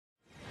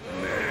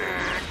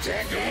Hey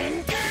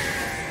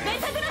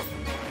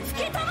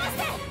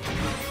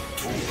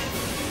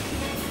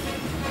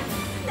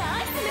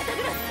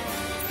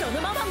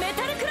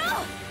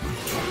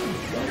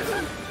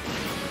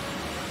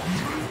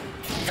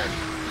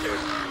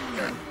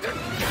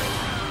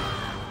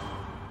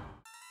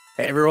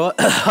everyone.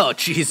 Oh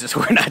Jesus,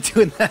 we're not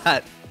doing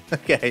that.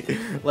 Okay,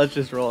 let's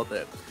just roll with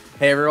it.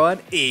 Hey everyone,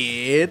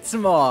 it's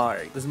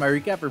Mark. This is my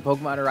recap for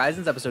Pokemon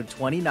Horizons episode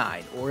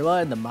 29, Orla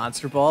and the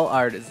Monster Ball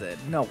Artisan.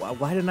 No,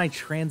 why didn't I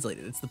translate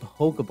it? It's the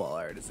Pokeball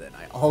Artisan.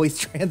 I always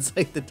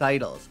translate the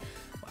titles.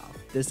 Wow,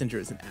 this intro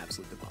is an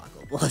absolute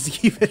debacle. Let's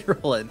keep it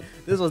rolling.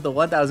 This was the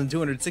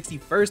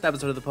 1261st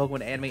episode of the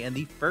Pokemon anime and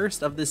the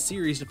first of this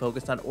series to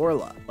focus on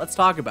Orla. Let's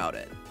talk about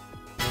it.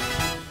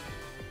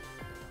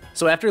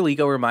 So after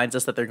Liko reminds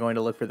us that they're going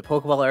to look for the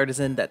Pokeball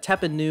Artisan that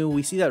Teppan knew,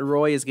 we see that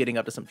Roy is getting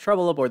up to some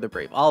trouble aboard the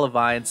Brave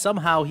Olivine.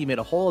 Somehow he made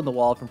a hole in the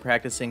wall from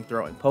practicing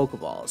throwing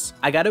Pokeballs.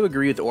 I gotta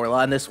agree with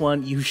Orla on this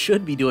one, you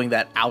should be doing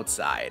that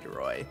outside,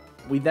 Roy.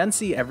 We then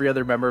see every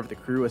other member of the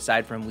crew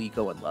aside from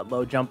Liko and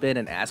Ludlow jump in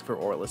and ask for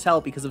Orla's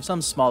help because of some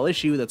small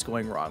issue that's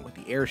going wrong with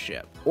the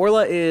airship.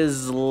 Orla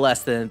is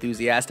less than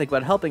enthusiastic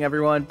about helping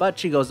everyone, but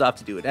she goes off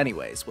to do it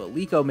anyways. Well,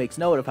 Liko makes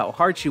note of how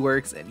hard she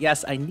works, and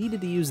yes, I needed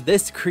to use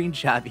this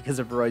screenshot because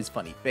of Roy's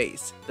funny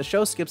face. The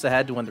show skips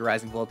ahead to when the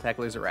Rising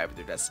Voltacklers arrive at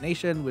their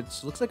destination,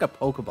 which looks like a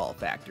Pokeball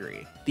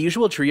factory. The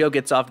usual trio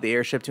gets off the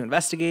airship to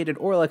investigate, and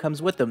Orla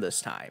comes with them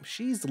this time.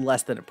 She's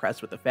less than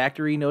impressed with the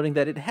factory, noting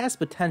that it has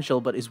potential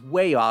but is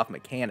way off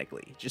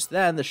mechanically. Just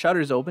then, the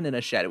shutters open and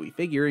a shadowy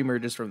figure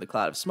emerges from the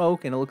cloud of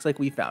smoke, and it looks like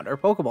we found our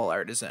Pokeball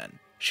Artisan.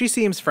 She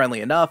seems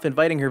friendly enough,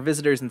 inviting her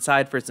visitors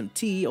inside for some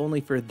tea,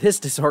 only for this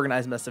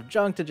disorganized mess of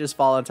junk to just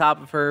fall on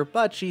top of her,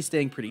 but she's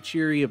staying pretty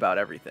cheery about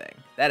everything.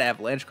 That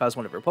avalanche caused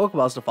one of her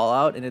Pokeballs to fall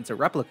out, and it's a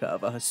replica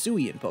of a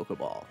Hisuian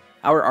Pokeball.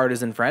 Our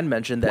artisan friend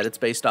mentioned that it's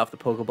based off the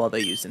Pokeball they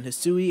used in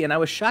Hisui, and I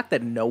was shocked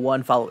that no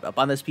one followed up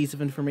on this piece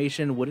of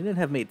information. Wouldn't it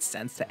have made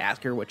sense to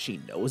ask her what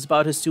she knows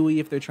about Hisui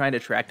if they're trying to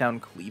track down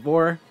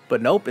Kleavor?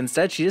 But nope,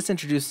 instead she just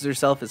introduces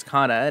herself as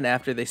Kana, and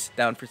after they sit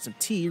down for some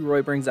tea,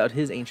 Roy brings out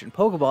his ancient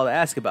Pokeball to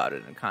ask about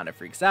it, and Kana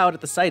freaks out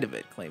at the sight of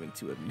it, claiming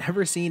to have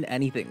never seen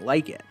anything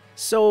like it.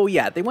 So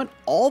yeah, they went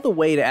all the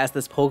way to ask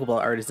this Pokeball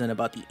artisan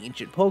about the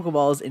ancient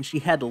Pokeballs, and she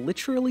had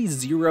literally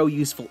zero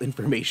useful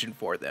information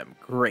for them.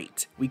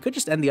 Great. We could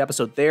just end the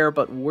episode there,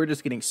 but we're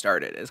just getting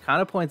started, as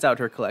Kana points out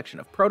her collection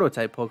of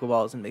prototype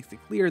Pokeballs and makes it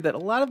clear that a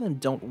lot of them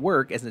don't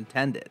work as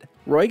intended.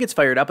 Roy gets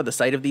fired up at the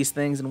sight of these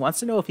things and wants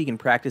to know if he can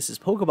practice his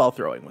Pokeball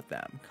throwing with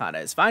them. Kana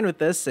is fine with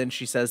this, and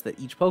she says that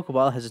each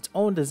Pokeball has its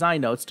own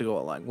design notes to go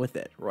along with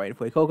it. Roy and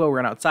Fuecoco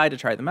run outside to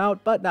try them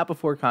out, but not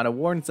before Kana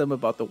warns them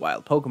about the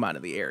wild Pokemon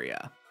in the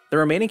area. The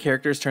remaining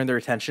characters turn their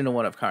attention to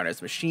one of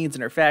Kana's machines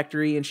in her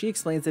factory, and she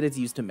explains that it's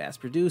used to mass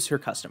produce her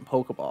custom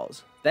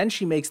Pokeballs. Then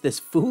she makes this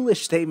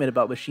foolish statement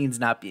about machines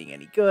not being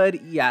any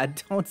good. Yeah,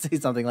 don't say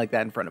something like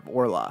that in front of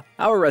Orla.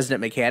 Our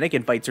resident mechanic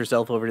invites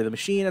herself over to the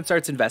machine and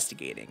starts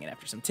investigating, and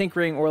after some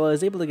tinkering, Orla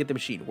is able to get the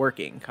machine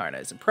working. Kana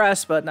is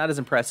impressed, but not as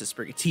impressed as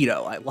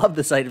Sprigatito. I love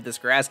the sight of this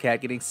grass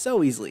cat getting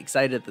so easily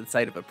excited at the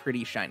sight of a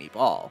pretty shiny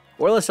ball.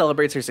 Orla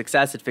celebrates her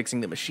success at fixing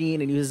the machine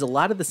and uses a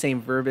lot of the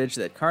same verbiage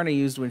that Kana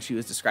used when she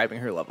was describing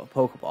her love of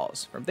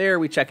Pokeballs. From there,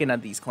 we check in on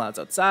these clowns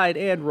outside,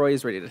 and Roy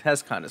is ready to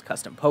test Kana's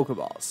custom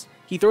Pokeballs.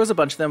 He throws a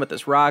bunch of them at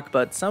this rock,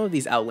 but some of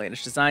these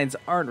outlandish designs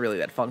aren't really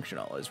that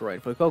functional, as Roy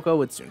and Fuecoco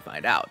would soon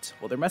find out.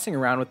 While they're messing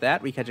around with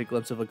that, we catch a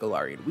glimpse of a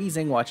Galarian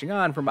Weezing watching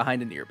on from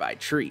behind a nearby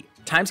tree.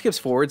 Time skips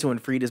forward to when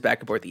Freed is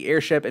back aboard the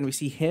airship, and we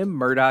see him,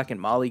 Murdoch,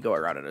 and Molly go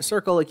around in a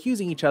circle,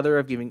 accusing each other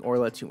of giving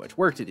Orla too much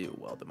work to do,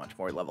 while the much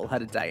more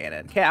level-headed Diana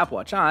and Cap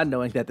watch on,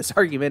 knowing that this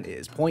argument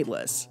is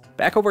pointless.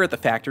 Back over at the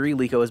factory,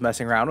 Liko is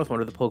messing around with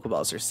one of the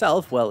Pokeballs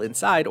herself, while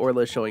inside,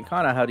 Orla is showing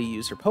Kana how to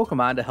use her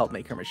Pokemon to help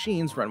make her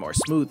machines run more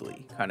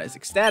smoothly. Kana is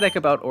ecstatic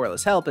about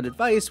Orla's help and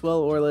advice, while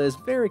Orla is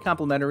very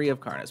complimentary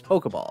of Kana's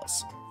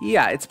Pokeballs.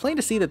 Yeah, it's plain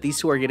to see that these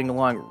two are getting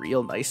along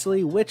real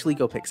nicely, which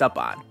Liko picks up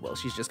on. While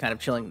she's just kind of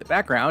chilling in the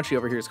background, she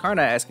overhears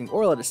Kana asking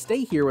Orla to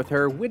stay here with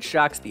her, which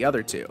shocks the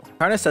other two.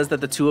 Kana says that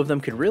the two of them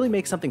could really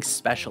make something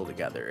special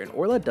together, and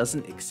Orla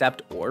doesn't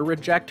accept or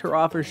reject her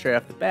offer straight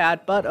off the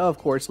bat, but of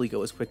course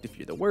Liko is quick to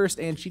fear the worst,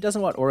 and she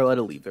doesn't want Orla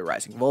to leave the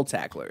Rising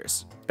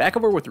Voltacklers. Back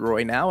over with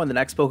Roy now, and the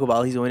next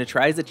Pokeball he's going to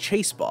try is a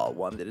Chase Ball,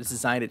 one that is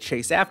designed to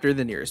chase after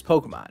the nearest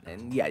Pokemon.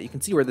 And yeah, you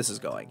can see where this is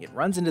going. It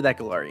runs into that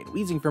Galarian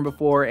Weezing from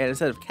before, and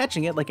instead of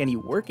catching it like any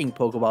working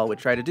Pokeball would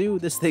try to do,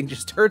 this thing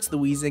just hurts the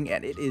Weezing,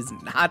 and it is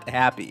not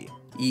happy.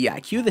 Yeah,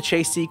 cue the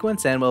chase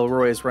sequence, and while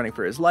Roy is running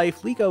for his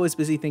life, Liko is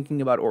busy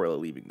thinking about Orla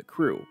leaving the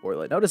crew.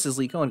 Orla notices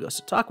Liko and goes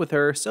to talk with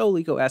her, so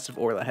Liko asks if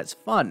Orla has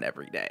fun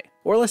every day.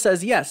 Orla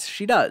says yes,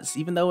 she does,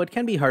 even though it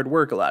can be hard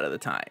work a lot of the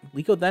time.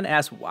 Liko then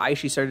asks why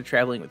she started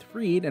traveling with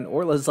Freed, and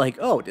Orla's like,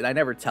 oh, did I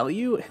never tell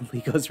you? And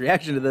Liko's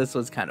reaction to this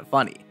was kind of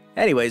funny.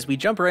 Anyways, we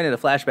jump right into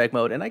flashback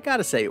mode, and I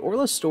gotta say,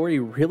 Orla's story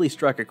really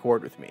struck a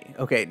chord with me.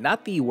 Okay,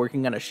 not the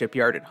working on a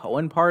shipyard in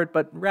Hoenn part,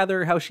 but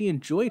rather how she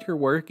enjoyed her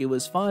work. It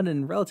was fun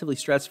and relatively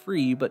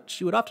stress-free, but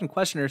she would often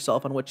question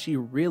herself on what she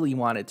really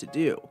wanted to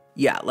do.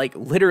 Yeah, like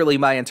literally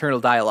my internal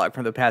dialogue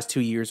from the past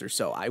 2 years or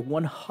so. I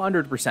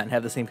 100%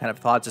 have the same kind of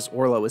thoughts as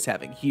Orla was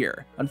having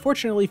here.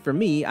 Unfortunately for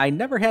me, I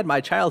never had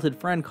my childhood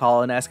friend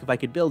call and ask if I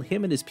could build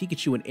him and his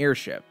Pikachu an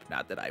airship.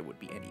 Not that I would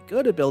be any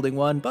good at building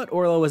one, but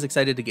Orla was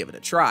excited to give it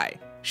a try.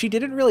 She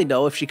didn't really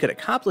know if she could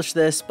accomplish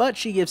this, but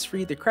she gives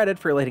Fried the credit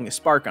for lighting a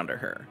spark under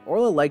her.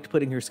 Orla liked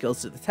putting her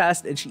skills to the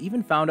test, and she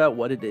even found out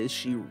what it is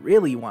she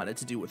really wanted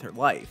to do with her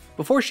life.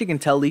 Before she can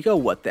tell Liko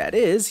what that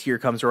is, here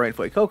comes Roy and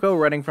Fuecoco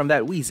running from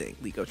that wheezing.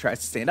 Liko tries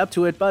to stand up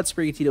to it, but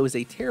Sprigatito is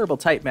a terrible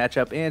type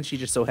matchup, and she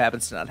just so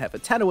happens to not have a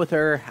Tenno with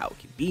her. How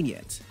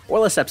convenient.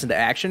 Orla steps into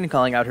action,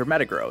 calling out her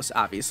Metagross.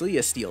 Obviously,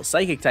 a Steel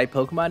Psychic type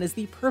Pokemon is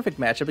the perfect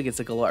matchup against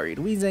a Galarian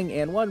Weezing,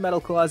 and one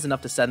Metal Claw is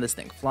enough to send this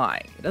thing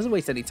flying. It doesn't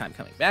waste any time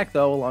coming back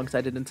though,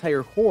 alongside an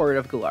entire horde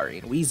of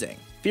Galarian Weezing.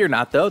 Fear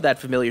not though, that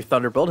familiar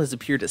Thunderbolt has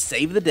appeared to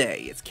save the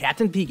day. It's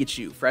Captain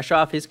Pikachu, fresh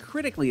off his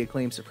critically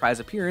acclaimed surprise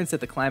appearance at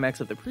the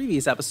climax of the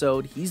previous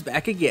episode. He's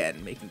back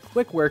again, making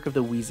quick work of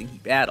the Weezing he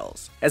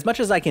battles. As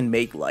much as I can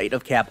make light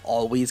of Cap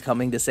always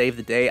coming to save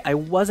the day, I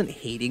wasn't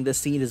hating this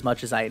scene as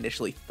much as I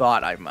initially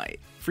thought I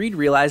might. Fried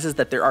realizes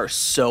that there are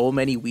so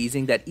many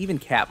Weezing that even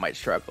Cap might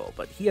struggle,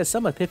 but he has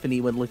some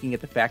epiphany when looking at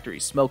the factory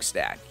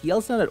smokestack. He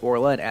yells down at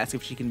Orla and asks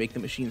if she can make the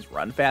machines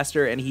run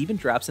faster, and he even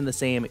drops in the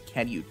same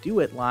 "can you do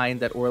it" line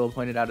that Orla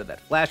pointed out in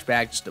that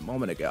flashback just a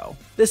moment ago.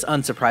 This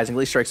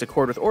unsurprisingly strikes a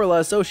chord with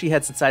Orla, so she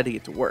heads inside to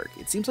get to work.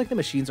 It seems like the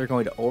machines are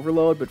going to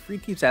overload, but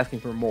Fried keeps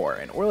asking for more,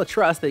 and Orla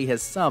trusts that he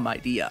has some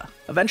idea.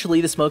 Eventually,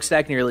 the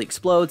smokestack nearly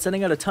explodes,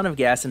 sending out a ton of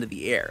gas into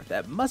the air.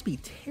 That must be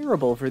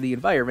terrible for the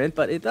environment,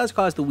 but it does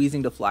cause the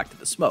Weezing to flock to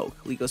the smoke.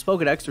 Liko's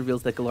Pokedex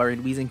reveals that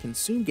Galarian Weezing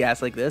consume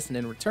gas like this, and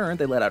in return,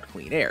 they let out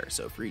clean air,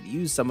 so Fried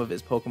used some of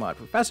his Pokemon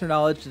Professor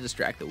knowledge to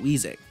distract the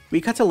Weezing. We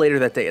cut to later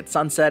that day at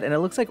sunset, and it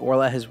looks like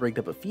Orla has rigged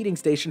up a feeding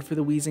station for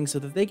the Weezing so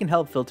that they can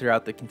help filter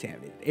out the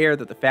contaminated air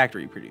that the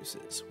factory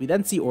produces. We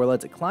then see Orla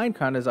decline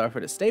Kanna's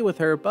offer to stay with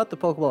her, but the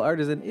Pokeball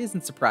Artisan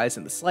isn't surprised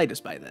in the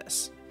slightest by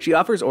this. She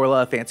offers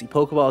Orla a fancy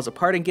Pokeball as a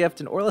parting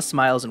gift, and Orla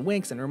smiles and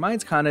winks and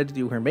reminds Kanna to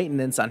do her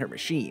maintenance on her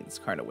machines.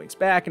 Kanna winks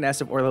back and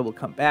asks if Orla will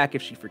come back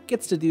if she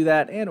forgets to do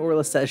that, and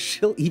Orla says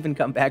she'll even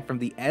come back from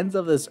the ends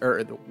of this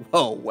earth.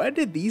 Whoa, when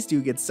did these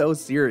two get so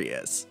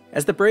serious?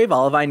 As the brave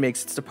Olivine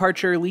makes its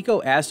departure,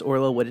 Liko asks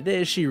Orla what it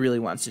is she really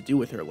wants to do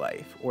with her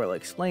life. Orla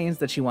explains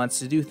that she wants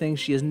to do things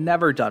she has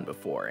never done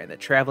before, and that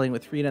traveling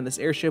with Fried on this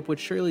airship would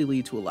surely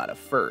lead to a lot of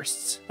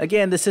firsts.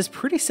 Again, this is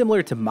pretty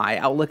similar to my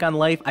outlook on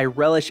life. I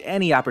relish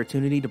any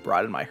opportunity to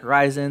broaden my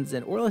horizons,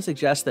 and Orla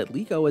suggests that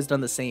Liko has done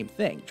the same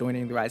thing,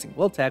 joining the Rising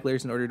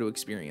Voltacklers in order to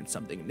experience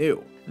something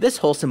new. This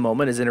wholesome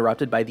moment is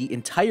interrupted by the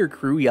entire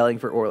crew yelling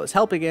for Orla's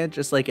help again,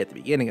 just like at the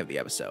beginning of the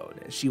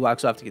episode. As she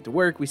walks off to get to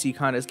work, we see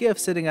Kanna's gift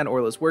sitting on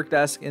Orla's work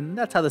desk, and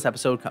that's how this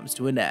episode comes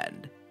to an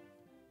end.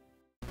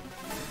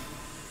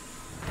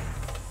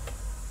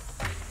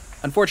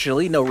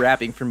 Unfortunately, no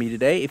rapping for me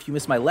today. If you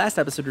missed my last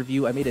episode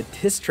review, I made a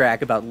diss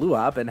track about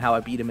Luop and how I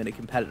beat him in a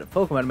competitive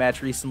Pokemon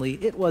match recently.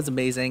 It was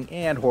amazing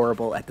and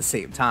horrible at the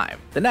same time.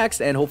 The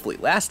next, and hopefully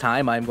last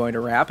time I'm going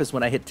to rap is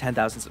when I hit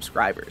 10,000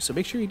 subscribers, so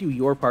make sure you do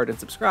your part and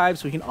subscribe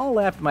so we can all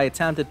laugh at my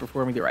attempt at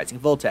performing the Rising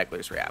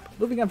Voltacklers rap.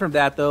 Moving on from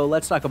that though,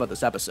 let's talk about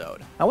this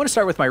episode. I want to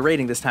start with my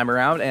rating this time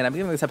around, and I'm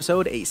giving this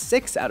episode a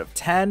 6 out of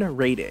 10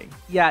 rating.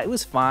 Yeah, it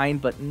was fine,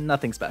 but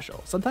nothing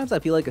special. Sometimes I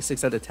feel like a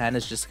 6 out of 10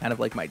 is just kind of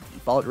like my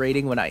default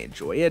rating when I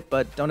enjoy it,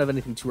 but don't have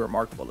anything too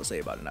remarkable to say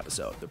about an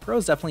episode. The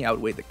pros definitely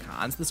outweighed the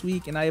cons this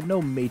week, and I have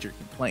no major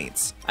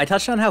complaints. I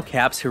touched on how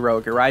Cap's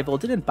heroic arrival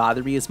didn't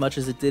bother me as much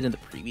as it did in the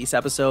previous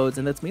episodes,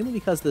 and that's mainly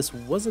because this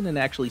wasn't an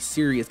actually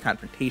serious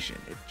confrontation.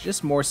 It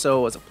just more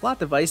so was a plot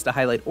device to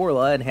highlight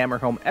Orla and hammer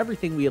home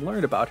everything we had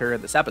learned about her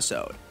in this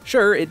episode.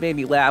 Sure, it made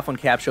me laugh when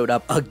Cap showed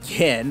up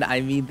again.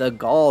 I mean, the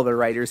gall the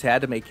writers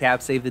had to make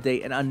Cap save the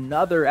day in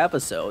another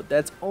episode.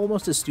 That's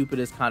almost as stupid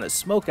as Kanna's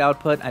smoke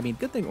output. I mean,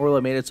 good thing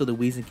Orla made it so the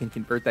Weezing can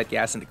convert that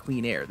gas into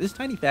clean air. This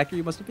tiny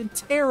factory must have been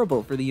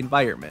terrible for the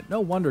environment. No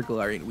wonder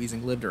Galarian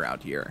Weezing lived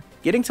around here.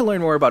 Getting to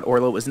learn more about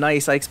Orla was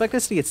nice. I expect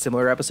us to get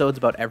similar episodes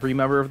about every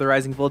member of the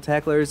Rising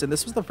Voltacklers, and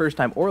this was the first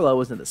time Orla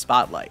was in the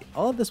spotlight.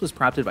 All of this was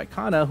prompted by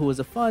Kanna, who was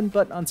a fun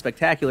but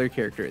unspectacular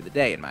character of the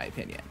day in my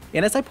opinion.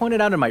 And as I pointed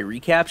out in my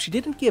recap, she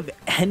didn't give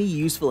any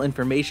useful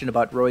information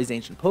about Roy's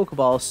ancient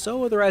Pokeball,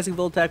 so the Rising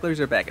Voltacklers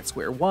are back at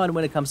square one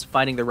when it comes to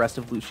finding the rest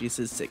of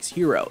Lucius's 6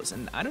 heroes.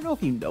 And I don't know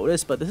if you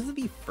noticed, but this is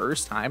the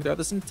first time throughout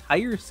this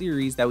entire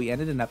series that we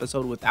ended an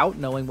episode without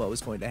knowing what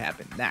was going to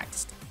happen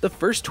next. The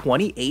first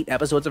 28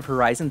 episodes of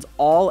Horizons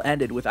all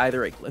ended with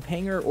either a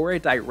cliffhanger or a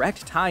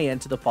direct tie-in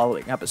to the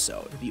following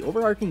episode. The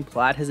overarching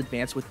plot has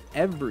advanced with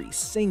every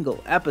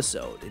single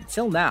episode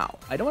until now.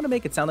 I don't want to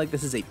make it sound like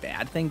this is a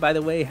bad thing, by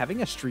the way.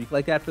 Having a streak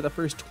like that for the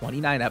first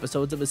 29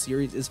 episodes of a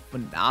series is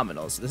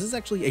phenomenal, so this is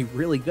actually a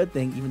really good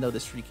thing even though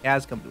the streak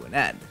has come to an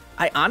end.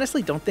 I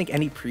honestly don't think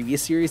any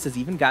previous series has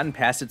even gotten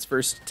past its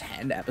first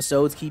 10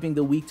 episodes, keeping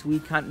the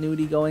week-to-week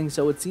continuity going,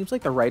 so it seems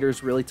like the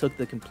writers really took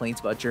the complaints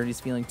about Journeys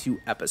feeling too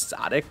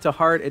episodic to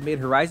heart and made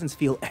Horizons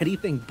feel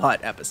anything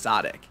but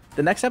episodic.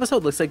 The next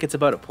episode looks like it's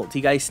about a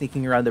poltergeist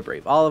sneaking around the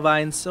Brave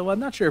Olivines, so I'm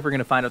not sure if we're going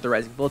to find out the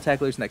Rising Bull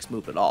Tackler's next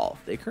move at all.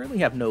 They currently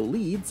have no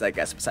leads, I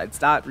guess, besides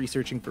Dot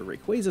researching for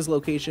Rayquaza's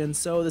location,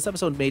 so this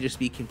episode may just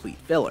be complete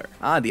filler.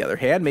 On the other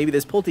hand, maybe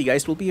this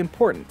poltergeist will be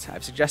important.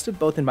 I've suggested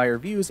both in my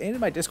reviews and in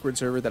my Discord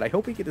server that I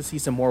hope we get to see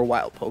some more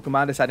wild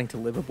Pokemon deciding to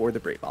live aboard the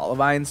Brave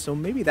Olivines, so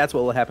maybe that's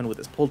what will happen with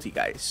this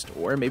poltergeist.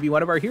 Or maybe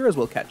one of our heroes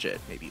will catch it.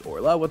 Maybe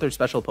Orla with her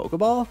special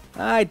Pokeball?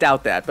 I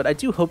doubt that, but I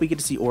do hope we get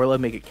to see Orla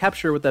make a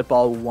capture with that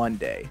ball one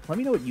day. Let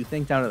me know what you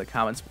think down in the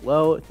comments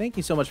below. Thank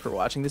you so much for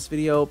watching this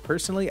video.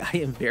 Personally, I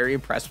am very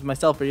impressed with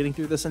myself for getting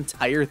through this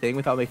entire thing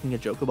without making a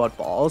joke about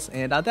balls.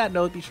 And on that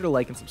note, be sure to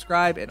like and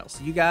subscribe, and I'll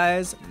see you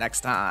guys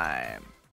next time.